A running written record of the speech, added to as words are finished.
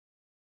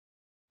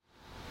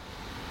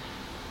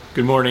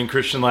Good morning,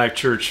 Christian Life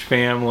Church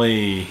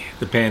family.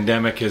 The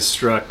pandemic has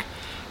struck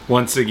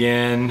once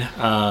again.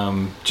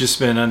 Just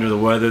been under the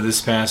weather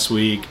this past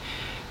week,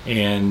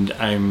 and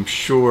I'm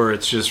sure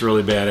it's just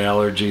really bad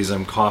allergies.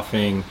 I'm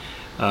coughing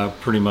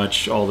pretty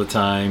much all the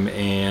time,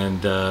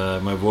 and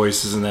my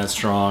voice isn't that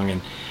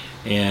strong.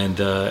 And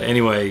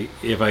anyway,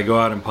 if I go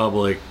out in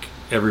public,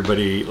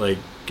 everybody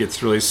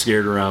gets really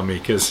scared around me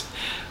because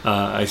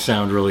I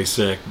sound really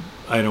sick.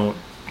 I don't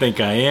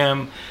think I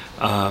am.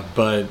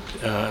 But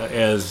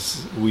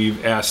as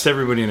we've asked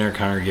everybody in our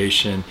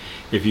congregation,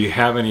 if you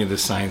have any of the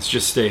signs,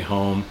 just stay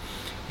home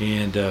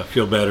and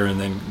feel better, and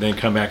then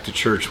come back to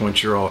church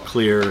once you're all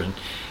clear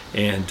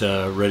and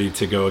ready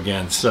to go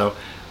again. So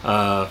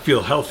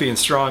feel healthy and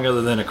strong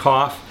other than a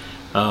cough.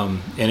 And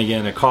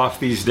again, a cough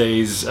these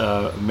days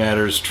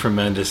matters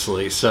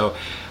tremendously. So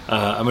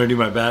I'm going to do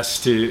my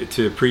best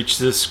to preach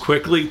this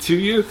quickly to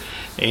you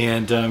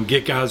and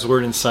get God's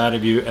Word inside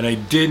of you. And I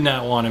did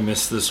not want to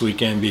miss this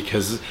weekend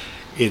because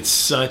it's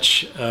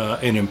such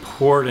an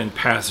important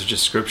passage of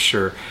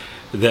Scripture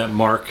that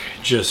Mark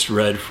just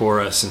read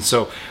for us. And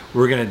so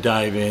we're going to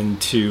dive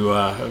into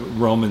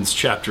Romans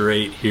chapter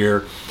 8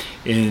 here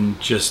in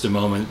just a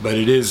moment. But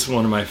it is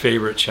one of my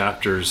favorite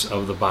chapters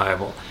of the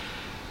Bible.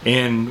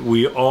 And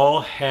we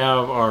all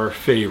have our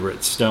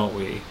favorites, don't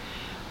we?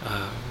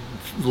 A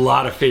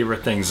lot of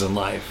favorite things in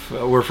life.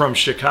 We're from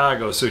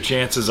Chicago, so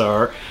chances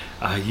are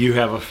you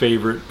have a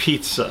favorite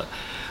pizza.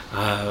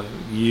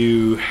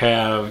 You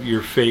have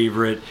your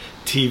favorite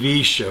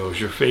TV shows,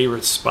 your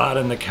favorite spot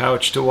on the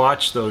couch to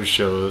watch those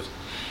shows.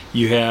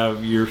 You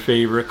have your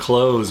favorite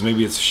clothes.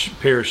 Maybe it's a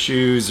pair of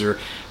shoes or a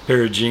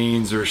pair of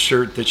jeans or a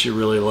shirt that you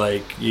really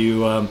like.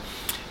 You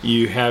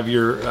have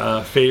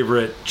your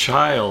favorite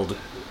child.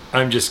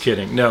 I'm just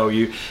kidding. No,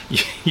 you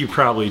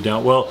probably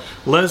don't. Well,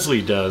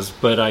 Leslie does,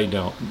 but I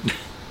don't.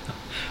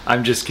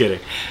 I'm just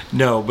kidding.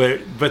 No,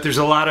 but there's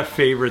a lot of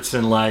favorites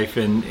in life,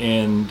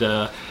 and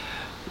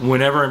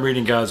whenever I'm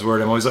reading God's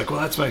Word, I'm always like, well,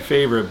 that's my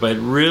favorite. But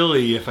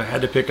really, if I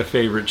had to pick a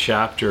favorite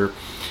chapter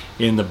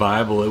in the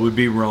Bible, it would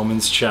be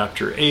Romans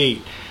chapter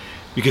 8.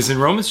 Because in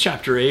Romans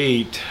chapter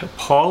 8,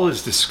 Paul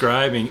is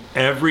describing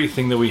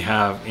everything that we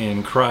have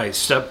in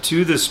Christ. Up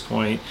to this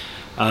point,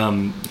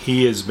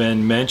 he has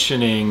been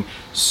mentioning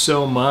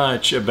so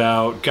much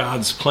about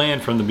God's plan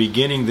from the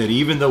beginning, that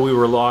even though we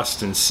were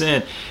lost in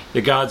sin,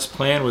 that God's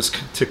plan was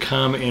to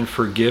come and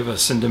forgive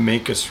us and to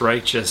make us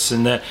righteous.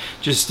 And that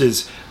just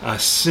as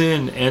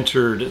sin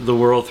entered the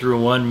world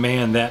through one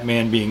man, that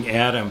man being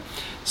Adam,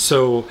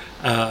 so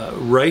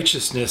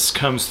righteousness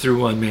comes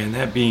through one man,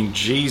 that being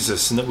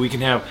Jesus, and that we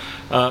can have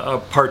a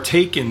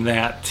partake in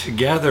that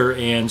together.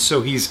 And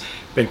so he's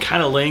been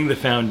kind of laying the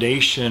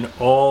foundation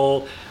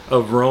all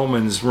of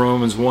Romans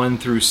 1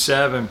 through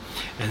 7.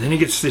 And then he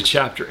gets to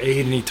chapter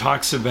 8 and he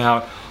talks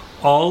about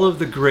all of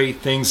the great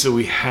things that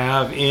we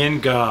have in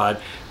God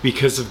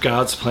because of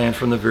God's plan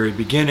from the very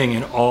beginning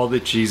and all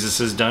that Jesus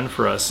has done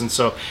for us. And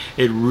so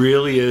it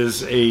really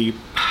is a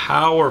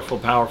powerful,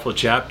 powerful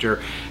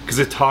chapter because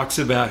it talks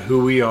about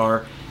who we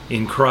are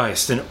in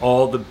Christ and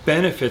all the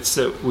benefits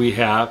that we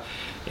have.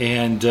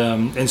 And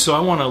so I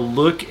want to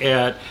look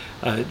at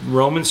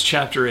Romans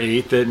chapter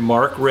 8 that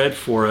Mark read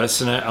for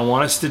us, and I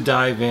want us to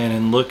dive in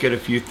and look at a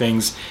few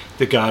things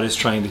that God is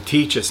trying to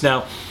teach us.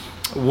 Now,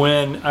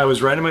 when I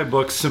was writing my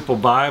book, Simple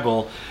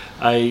Bible,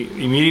 I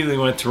immediately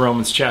went to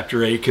Romans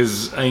chapter 8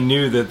 because I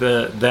knew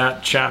that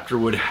that chapter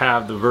would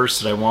have the verse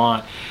that I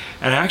want.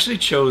 And I actually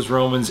chose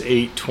Romans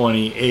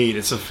 8:28.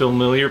 It's a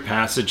familiar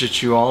passage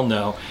that you all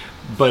know,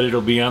 but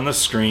it'll be on the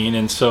screen.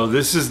 And so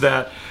this is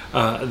that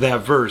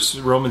verse,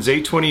 Romans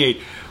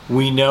 8:28.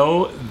 We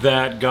know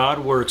that God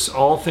works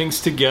all things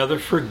together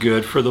for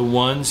good for the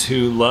ones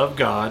who love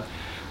God,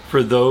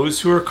 for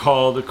those who are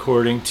called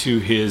according to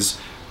His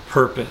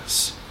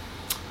purpose.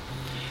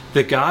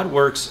 That God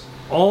works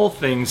all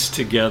things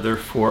together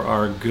for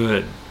our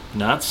good.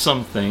 Not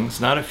some things,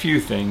 not a few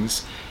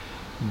things,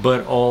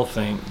 but all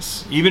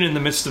things. Even in the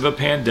midst of a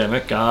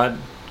pandemic, God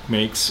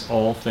makes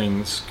all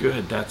things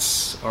good.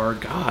 That's our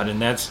God,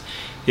 and that's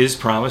His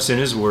promise in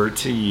His Word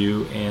to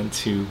you and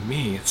to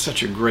me. It's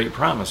such a great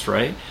promise,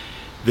 right?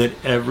 That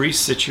every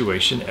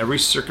situation, every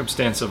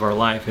circumstance of our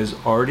life has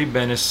already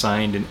been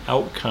assigned an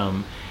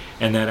outcome,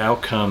 and that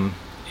outcome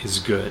is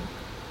good.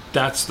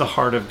 That's the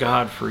heart of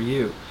God for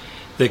you.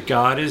 That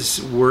God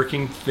is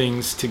working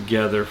things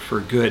together for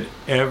good.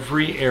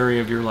 Every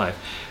area of your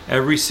life,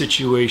 every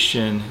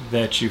situation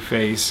that you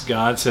face,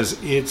 God says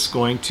it's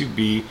going to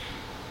be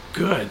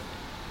good.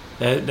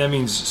 That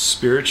means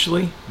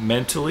spiritually,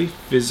 mentally,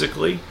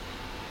 physically,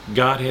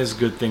 God has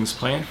good things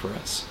planned for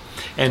us.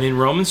 And in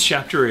Romans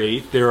chapter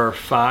 8, there are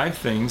 5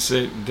 things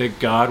that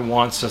God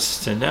wants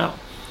us to know.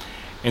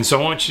 And so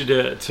I want you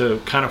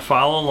to kind of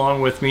follow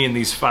along with me in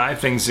these 5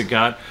 things that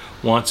God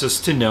wants us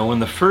to know. And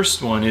the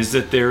first one is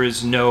that there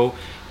is no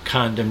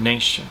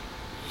condemnation.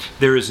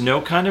 There is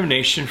no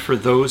condemnation for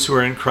those who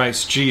are in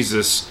Christ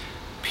Jesus,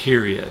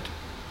 period.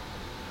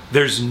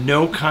 There's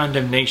no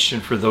condemnation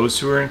for those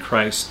who are in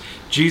Christ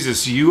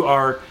Jesus. You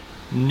are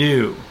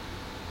new.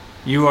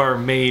 You are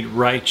made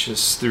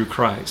righteous through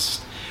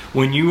Christ.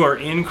 When you are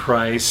in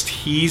Christ,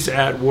 He's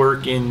at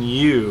work in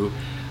you,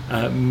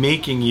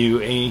 making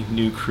you a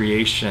new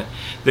creation.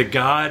 That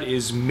God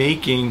is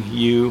making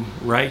you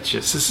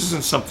righteous. This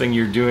isn't something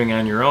you're doing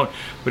on your own,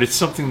 but it's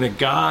something that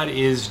God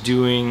is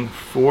doing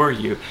for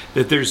you.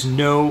 That there's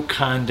no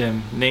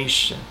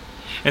condemnation.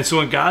 And so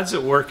when God's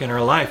at work in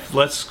our life,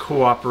 let's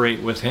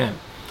cooperate with Him.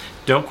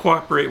 Don't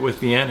cooperate with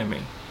the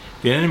enemy.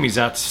 The enemy's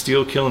out to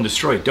steal, kill, and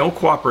destroy. Don't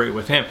cooperate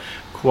with him.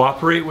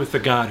 Cooperate with the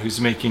God who's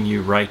making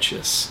you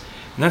righteous.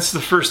 And that's the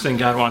first thing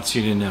God wants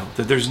you to know,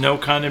 that there's no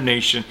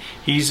condemnation.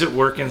 He's at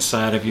work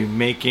inside of you,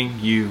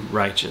 making you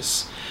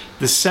righteous.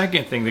 The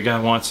second thing that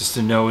God wants us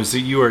to know is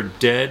that you are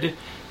dead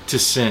to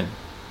sin.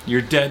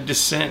 You're dead to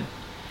sin.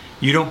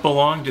 You don't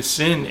belong to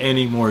sin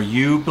anymore.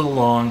 You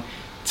belong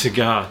to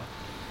God.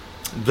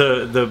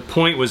 The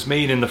point was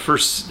made in the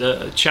first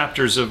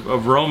chapters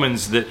of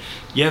Romans that,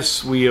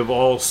 yes, we have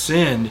all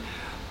sinned,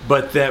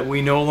 but that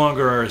we no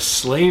longer are a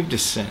slave to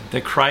sin,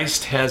 that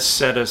Christ has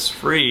set us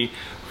free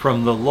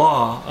from the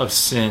law of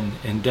sin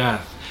and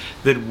death,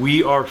 that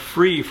we are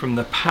free from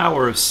the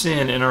power of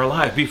sin in our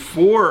life.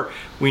 Before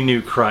we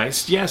knew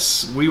Christ,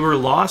 yes, we were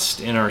lost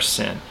in our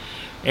sin,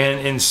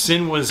 and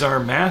sin was our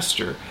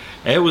master.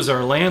 It was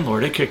our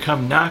landlord. It could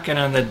come knocking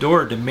on the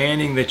door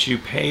demanding that you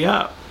pay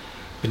up.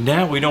 But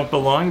now we don't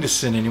belong to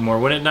sin anymore.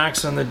 When it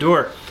knocks on the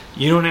door,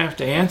 you don't have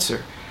to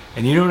answer,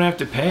 and you don't have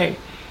to pay.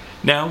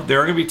 Now, there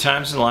are going to be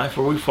times in life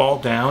where we fall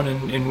down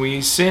and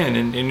we sin.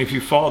 And if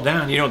you fall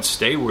down, you don't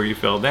stay where you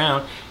fell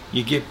down.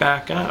 You get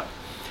back up.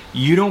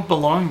 You don't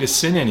belong to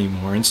sin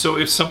anymore. And so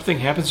if something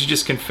happens, you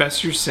just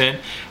confess your sin,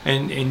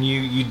 and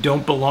you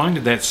don't belong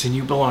to that sin.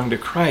 You belong to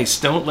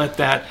Christ. Don't let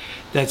that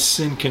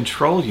sin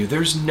control you.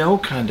 There's no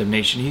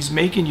condemnation. He's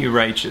making you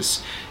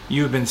righteous.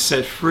 You have been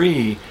set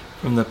free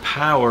from the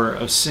power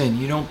of sin.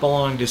 You don't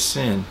belong to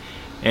sin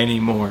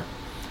anymore.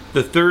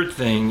 The third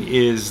thing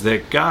is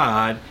that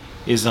God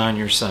is on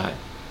your side.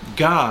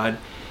 God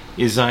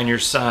is on your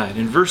side.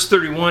 In verse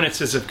 31 it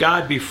says, if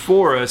God be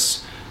for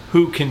us,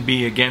 who can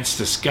be against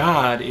us?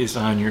 God is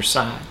on your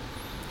side.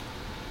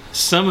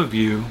 Some of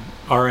you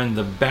are in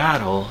the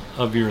battle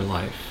of your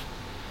life.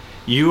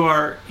 You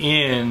are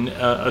in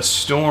a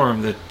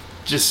storm that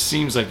just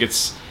seems like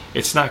it's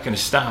not going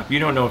to stop. You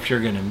don't know if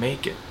you're going to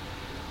make it.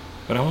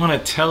 But I want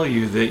to tell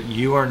you that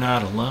you are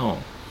not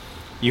alone.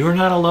 You are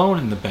not alone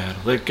in the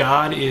battle. That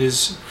God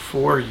is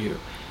for you.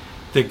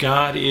 That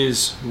God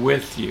is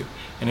with you.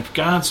 And if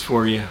God's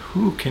for you,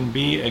 who can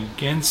be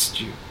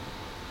against you?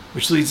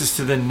 Which leads us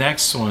to the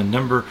next one,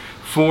 number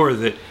 4,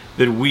 that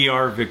we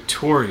are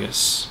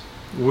victorious.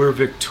 We're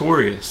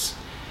victorious.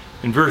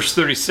 In verse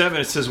 37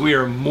 it says we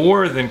are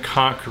more than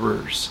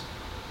conquerors.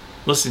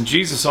 Listen,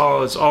 Jesus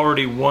has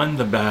already won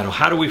the battle.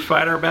 How do we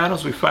fight our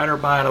battles? We fight our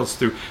battles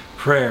through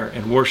prayer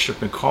and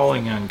worship and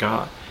calling on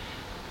God.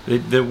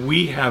 That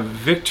we have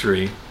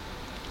victory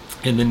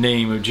in the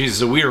name of Jesus.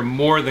 That we are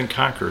more than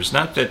conquerors.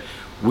 Not that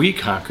we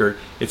conquer,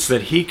 it's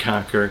that He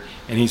conquered,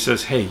 and He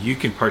says, hey, you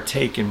can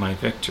partake in my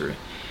victory.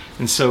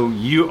 And so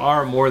you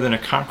are more than a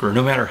conqueror.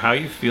 No matter how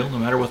you feel, no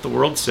matter what the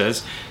world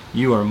says,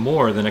 you are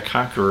more than a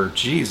conqueror.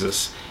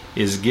 Jesus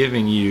is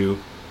giving you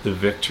the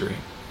victory.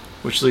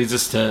 Which leads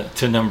us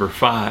to number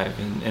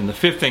 5. And the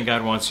fifth thing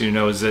God wants you to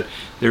know is that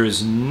there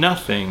is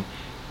nothing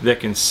that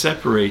can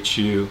separate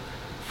you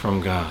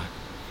from God.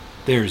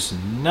 There's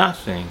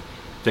nothing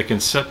that can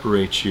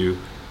separate you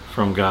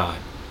from God.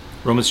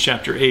 Romans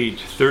chapter 8,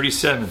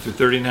 37 through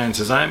 39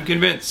 says, I am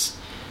convinced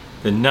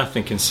that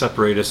nothing can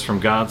separate us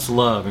from God's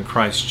love in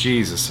Christ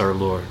Jesus our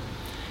Lord.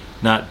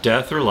 Not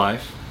death or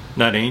life,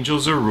 not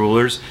angels or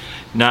rulers,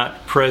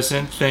 not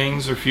present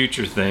things or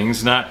future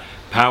things, not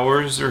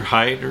powers or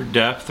height or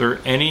depth or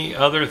any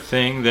other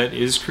thing that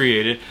is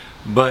created,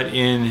 but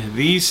in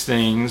these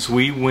things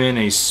we win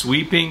a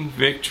sweeping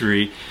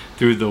victory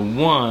through the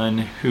one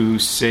who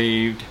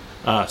saved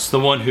us, the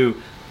one who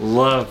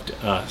loved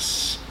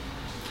us.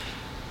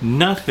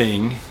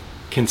 Nothing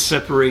can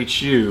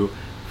separate you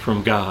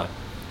from God.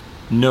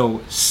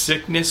 No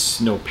sickness,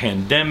 no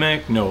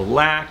pandemic, no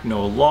lack,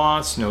 no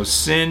loss, no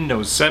sin,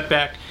 no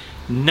setback.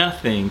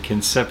 Nothing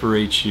can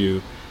separate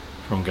you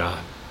from God.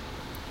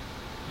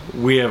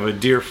 We have a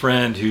dear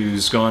friend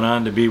who's gone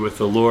on to be with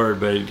the Lord,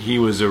 but he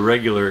was a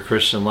regular at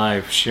Christian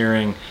Life,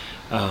 sharing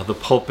the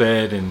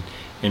pulpit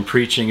and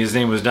preaching. His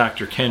name was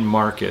Dr. Ken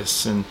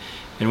Marcus, and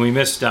we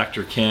miss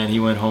Dr. Ken. He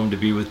went home to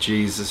be with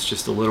Jesus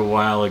just a little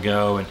while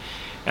ago, and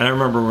I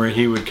remember where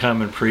he would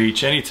come and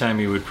preach. Anytime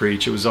he would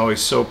preach, it was always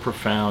so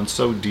profound,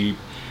 so deep,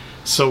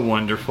 so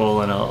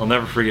wonderful. And I'll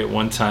never forget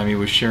one time he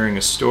was sharing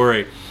a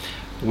story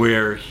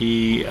where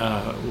he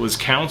was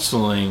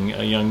counseling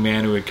a young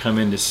man who had come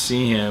in to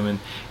see him, and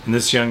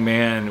this young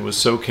man was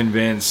so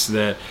convinced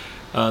that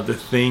the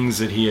things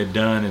that he had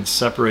done had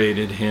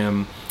separated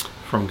him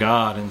from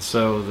God. And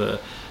so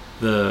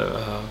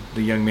the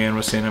young man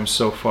was saying, I'm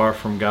so far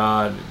from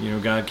God,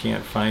 God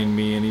can't find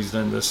me, and he's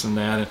done this and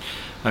that, and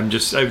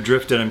I've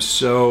drifted, I'm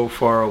so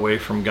far away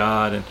from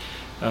God,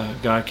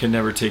 and God can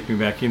never take me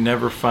back, he'll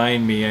never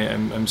find me,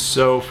 I'm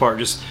so far,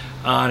 just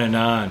on and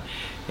on.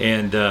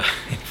 And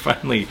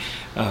finally,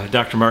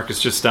 Dr.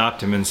 Marcus just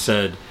stopped him and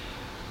said,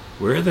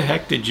 "Where the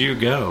heck did you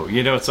go?"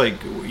 You know, it's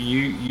like,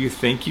 you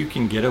think you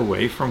can get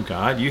away from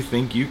God? You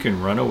think you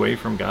can run away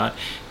from God?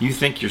 You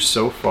think you're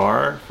so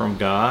far from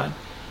God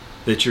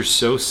that you're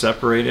so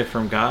separated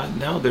from God?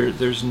 No,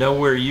 there's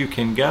nowhere you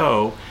can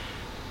go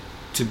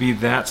to be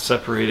that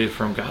separated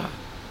from God.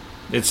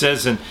 It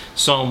says in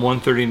Psalm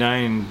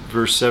 139,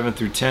 verse 7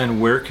 through 10,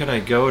 "Where could I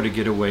go to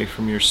get away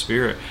from your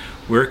spirit?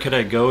 Where could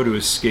I go to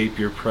escape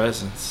your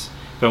presence?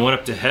 If I went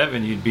up to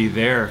heaven, you'd be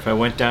there. If I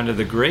went down to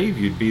the grave,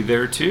 you'd be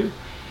there too.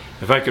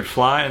 If I could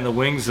fly on the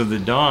wings of the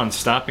dawn,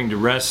 stopping to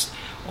rest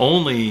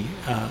only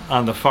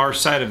on the far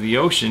side of the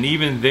ocean,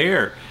 even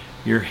there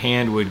your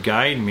hand would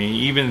guide me.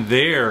 Even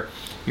there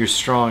your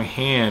strong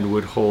hand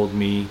would hold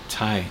me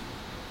tight."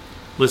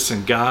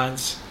 Listen,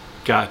 God's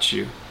got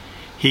you.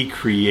 He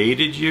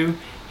created you.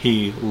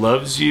 He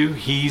loves you.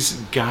 He's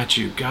got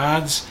you.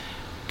 God's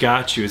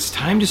got you. It's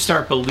time to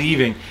start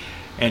believing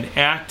and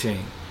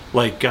acting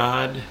like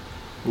God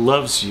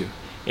loves you.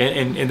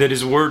 And that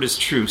His Word is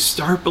true.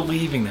 Start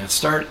believing that.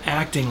 Start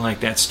acting like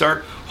that.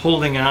 Start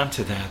holding on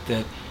to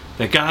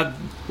that God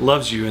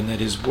loves you and that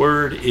His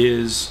Word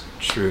is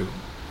true.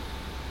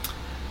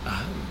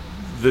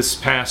 This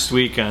past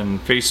week on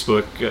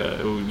Facebook,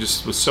 it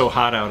just was so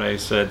hot out, I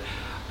said,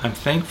 "I'm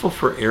thankful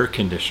for air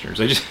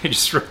conditioners." I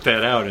just wrote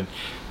that out, and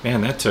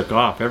man, that took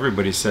off.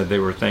 Everybody said they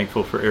were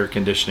thankful for air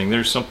conditioning.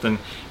 There's something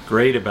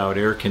great about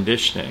air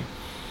conditioning.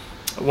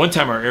 One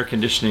time our air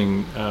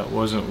conditioning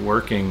wasn't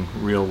working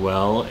real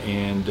well,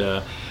 and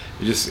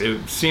it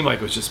seemed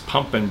like it was just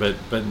pumping,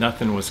 but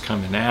nothing was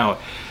coming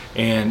out.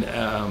 And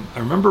I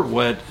remember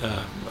what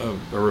a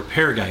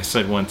repair guy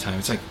said one time.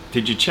 It's like,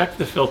 "Did you check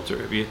the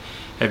filter?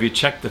 Have you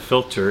checked the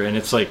filter?" And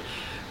it's like,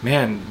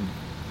 man,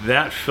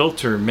 that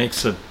filter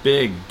makes a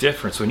big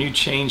difference. When you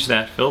change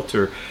that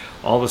filter,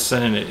 all of a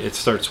sudden it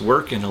starts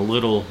working a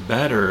little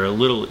better, a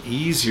little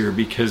easier,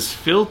 because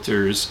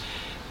filters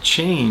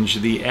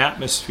change the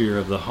atmosphere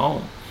of the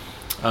home.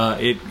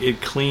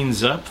 It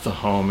cleans up the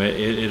home.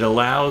 It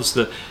allows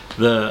the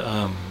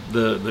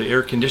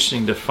air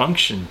conditioning to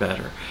function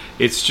better.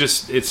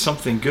 It's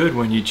something good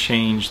when you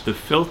change the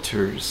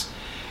filters.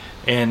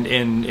 And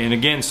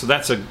again, so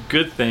that's a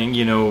good thing,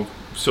 you know.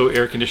 So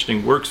air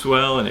conditioning works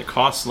well and it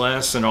costs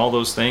less and all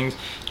those things.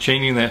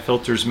 Changing that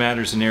filters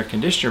matters in air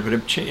conditioner,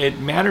 but it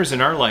matters in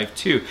our life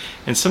too.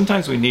 And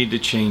sometimes we need to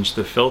change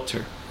the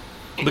filter.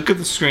 Look at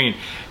the screen.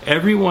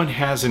 Everyone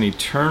has an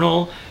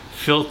eternal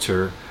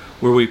filter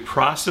where we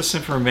process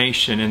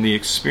information and the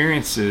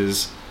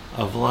experiences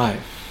of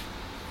life.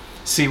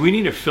 See, we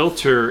need a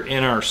filter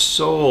in our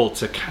soul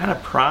to kind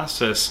of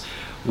process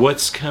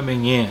what's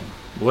coming in,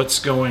 what's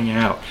going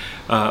out.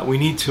 We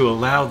need to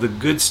allow the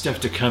good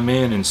stuff to come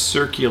in and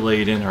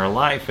circulate in our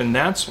life, and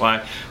that's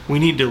why we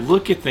need to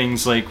look at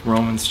things like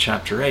Romans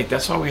chapter 8.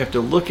 That's why we have to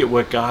look at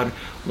what God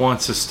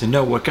wants us to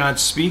know, what God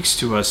speaks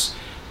to us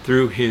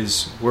through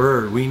His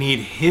Word. We need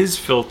His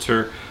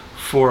filter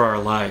for our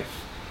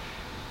life,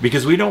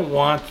 because we don't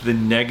want the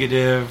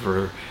negative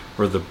or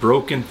the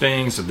broken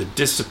things or the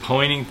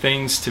disappointing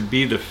things to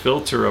be the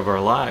filter of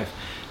our life.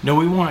 No,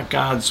 we want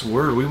God's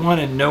Word. We want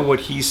to know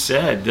what He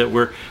said, that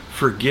we're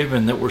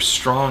forgiven, that we're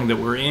strong, that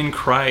we're in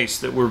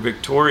Christ, that we're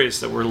victorious,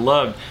 that we're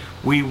loved.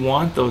 We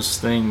want those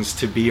things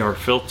to be our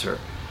filter.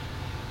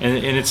 And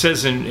it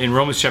says in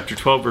Romans chapter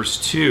 12, verse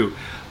 2,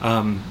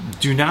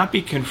 "Do not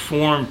be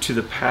conformed to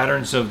the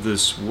patterns of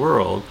this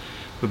world,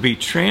 but be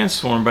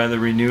transformed by the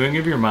renewing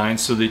of your mind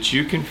so that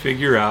you can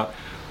figure out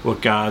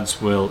what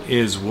God's will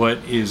is, what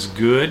is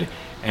good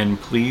and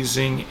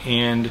pleasing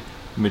and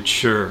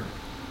mature."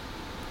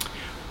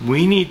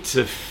 We need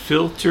to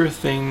filter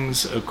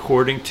things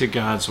according to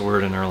God's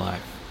Word in our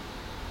life.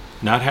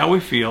 Not how we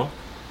feel,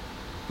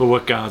 but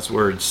what God's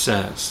Word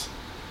says.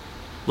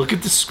 Look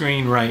at the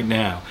screen right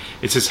now.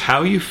 It says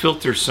how you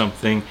filter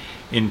something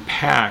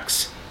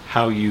impacts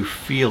how you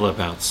feel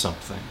about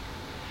something.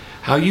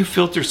 How you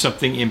filter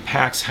something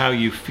impacts how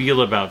you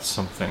feel about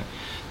something.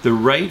 The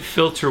right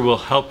filter will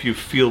help you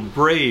feel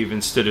brave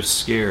instead of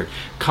scared,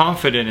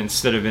 confident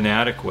instead of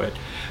inadequate,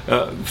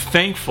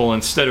 thankful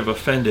instead of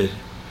offended.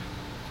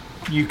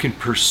 You can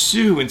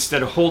pursue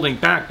instead of holding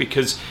back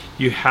because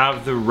you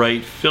have the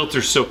right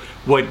filter. So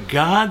what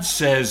God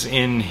says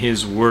in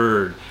His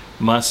Word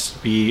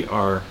must be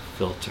our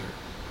filter.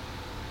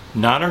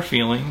 Not our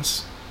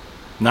feelings,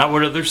 not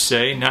what others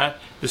say, not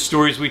the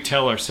stories we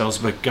tell ourselves,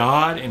 but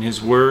God and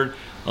His Word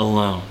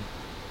alone.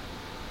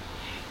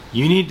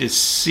 You need to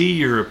see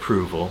your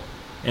approval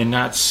and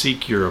not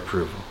seek your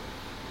approval.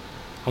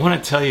 I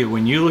want to tell you,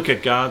 when you look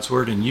at God's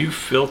Word and you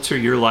filter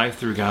your life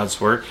through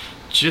God's Word,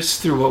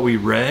 just through what we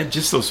read,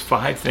 just those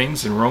 5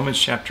 things in Romans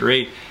chapter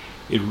 8,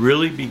 it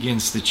really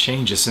begins to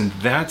change us. And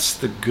that's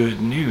the good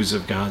news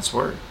of God's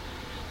Word.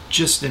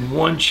 Just in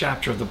one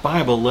chapter of the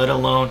Bible, let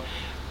alone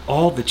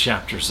all the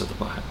chapters of the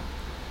Bible.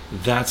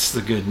 That's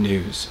the good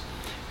news.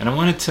 And I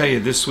want to tell you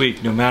this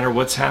week, no matter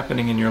what's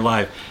happening in your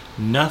life,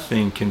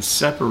 nothing can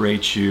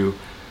separate you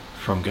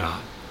from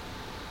God.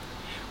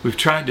 we've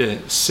tried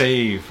to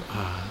save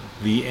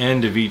the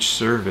end of each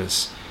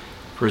service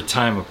for a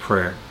time of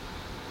prayer.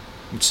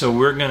 And so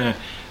we're going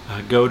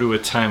to go to a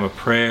time of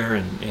prayer,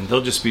 and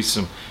there'll just be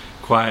some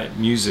quiet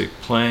music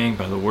playing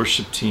by the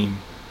worship team.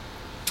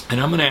 And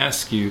I'm going to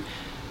ask you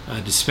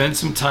to spend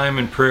some time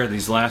in prayer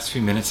these last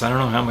few minutes. I don't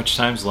know how much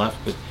time's left,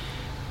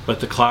 but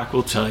the clock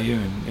will tell you,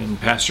 and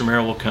Pastor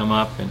Merrill will come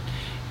up,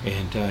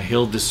 and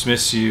he'll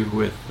dismiss you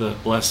with the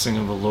blessing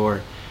of the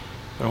Lord.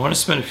 But I want to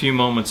spend a few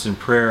moments in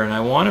prayer, and I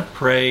want to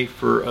pray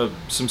for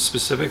some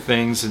specific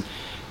things,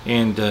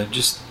 and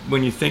just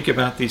when you think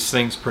about these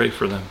things, pray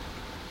for them.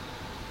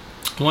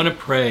 I want to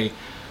pray,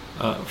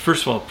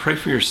 first of all, pray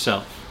for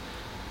yourself.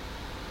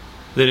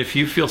 That if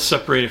you feel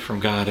separated from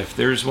God, if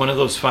there's one of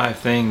those 5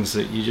 things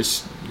that you're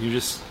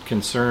just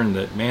concerned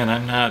that, man,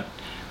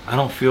 I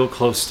don't feel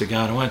close to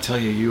God, I want to tell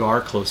you, you are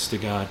close to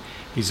God.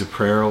 He's a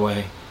prayer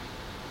away.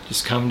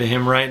 Just come to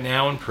Him right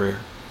now in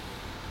prayer.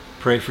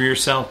 Pray for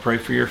yourself, pray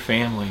for your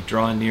family,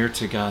 draw near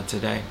to God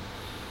today.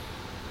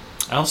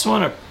 I also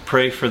want to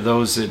pray for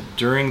those that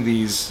during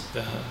these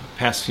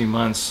past few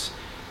months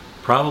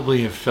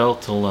probably have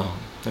felt alone,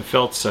 have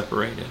felt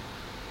separated.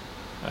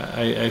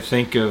 I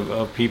think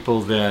of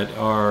people that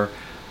are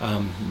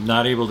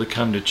not able to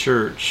come to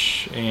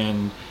church,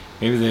 and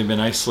maybe they've been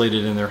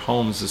isolated in their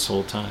homes this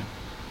whole time.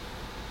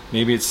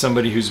 Maybe it's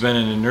somebody who's been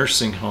in a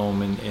nursing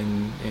home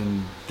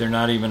and they're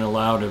not even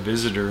allowed a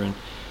visitor, and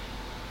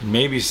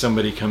maybe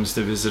somebody comes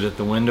to visit at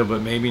the window,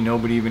 but maybe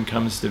nobody even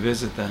comes to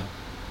visit them.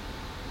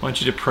 I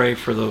want you to pray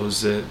for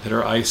those that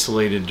are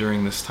isolated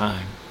during this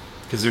time,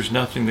 because there's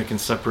nothing that can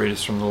separate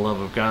us from the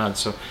love of God.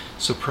 So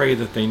pray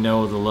that they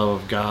know the love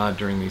of God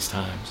during these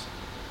times.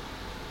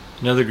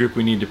 Another group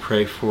we need to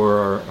pray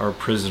for are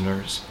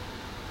prisoners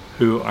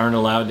who aren't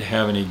allowed to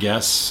have any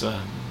guests.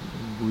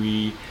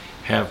 We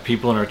have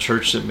people in our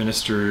church that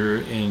minister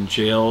in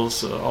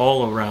jails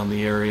all around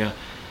the area,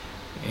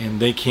 and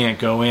they can't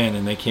go in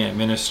and they can't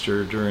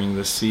minister during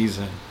this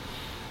season.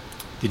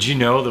 Did you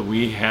know that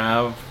we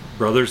have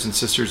brothers and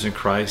sisters in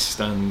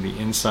Christ on the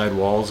inside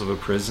walls of a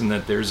prison,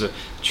 that there's a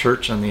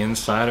church on the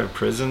inside of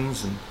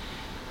prisons,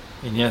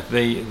 and yet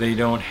they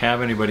don't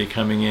have anybody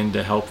coming in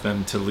to help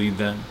them, to lead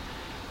them.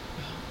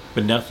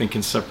 But nothing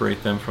can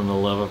separate them from the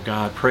love of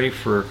God. Pray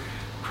for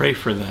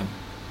them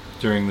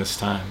during this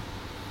time.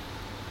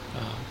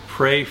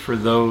 Pray for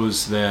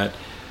those that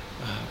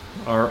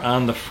are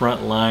on the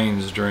front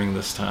lines during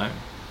this time.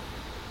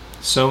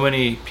 So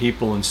many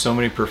people in so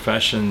many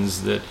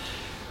professions that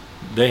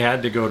they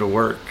had to go to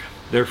work.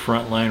 They're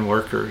frontline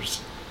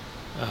workers.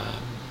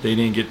 They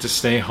didn't get to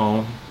stay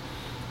home,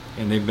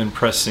 and they've been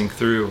pressing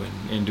through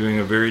and doing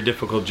a very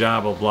difficult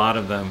job, a lot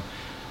of them,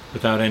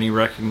 without any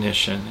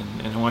recognition.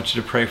 And I want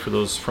you to pray for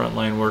those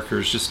frontline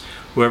workers, just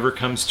whoever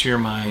comes to your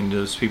mind,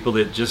 those people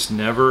that just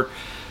never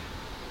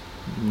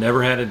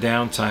had a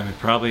downtime and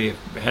probably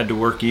had to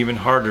work even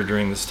harder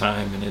during this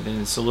time, and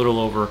it's a little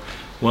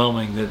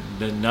overwhelming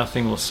that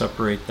nothing will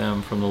separate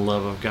them from the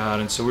love of God.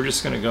 And so we're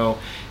just going to go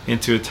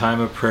into a time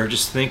of prayer.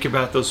 Just think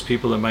about those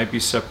people that might be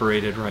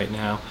separated right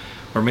now,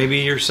 or maybe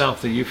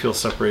yourself that you feel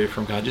separated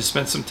from God. Just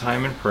spend some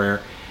time in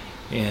prayer,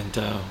 and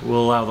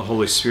we'll allow the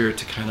Holy Spirit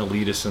to kind of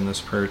lead us in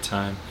this prayer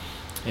time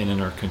and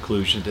in our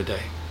conclusion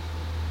today.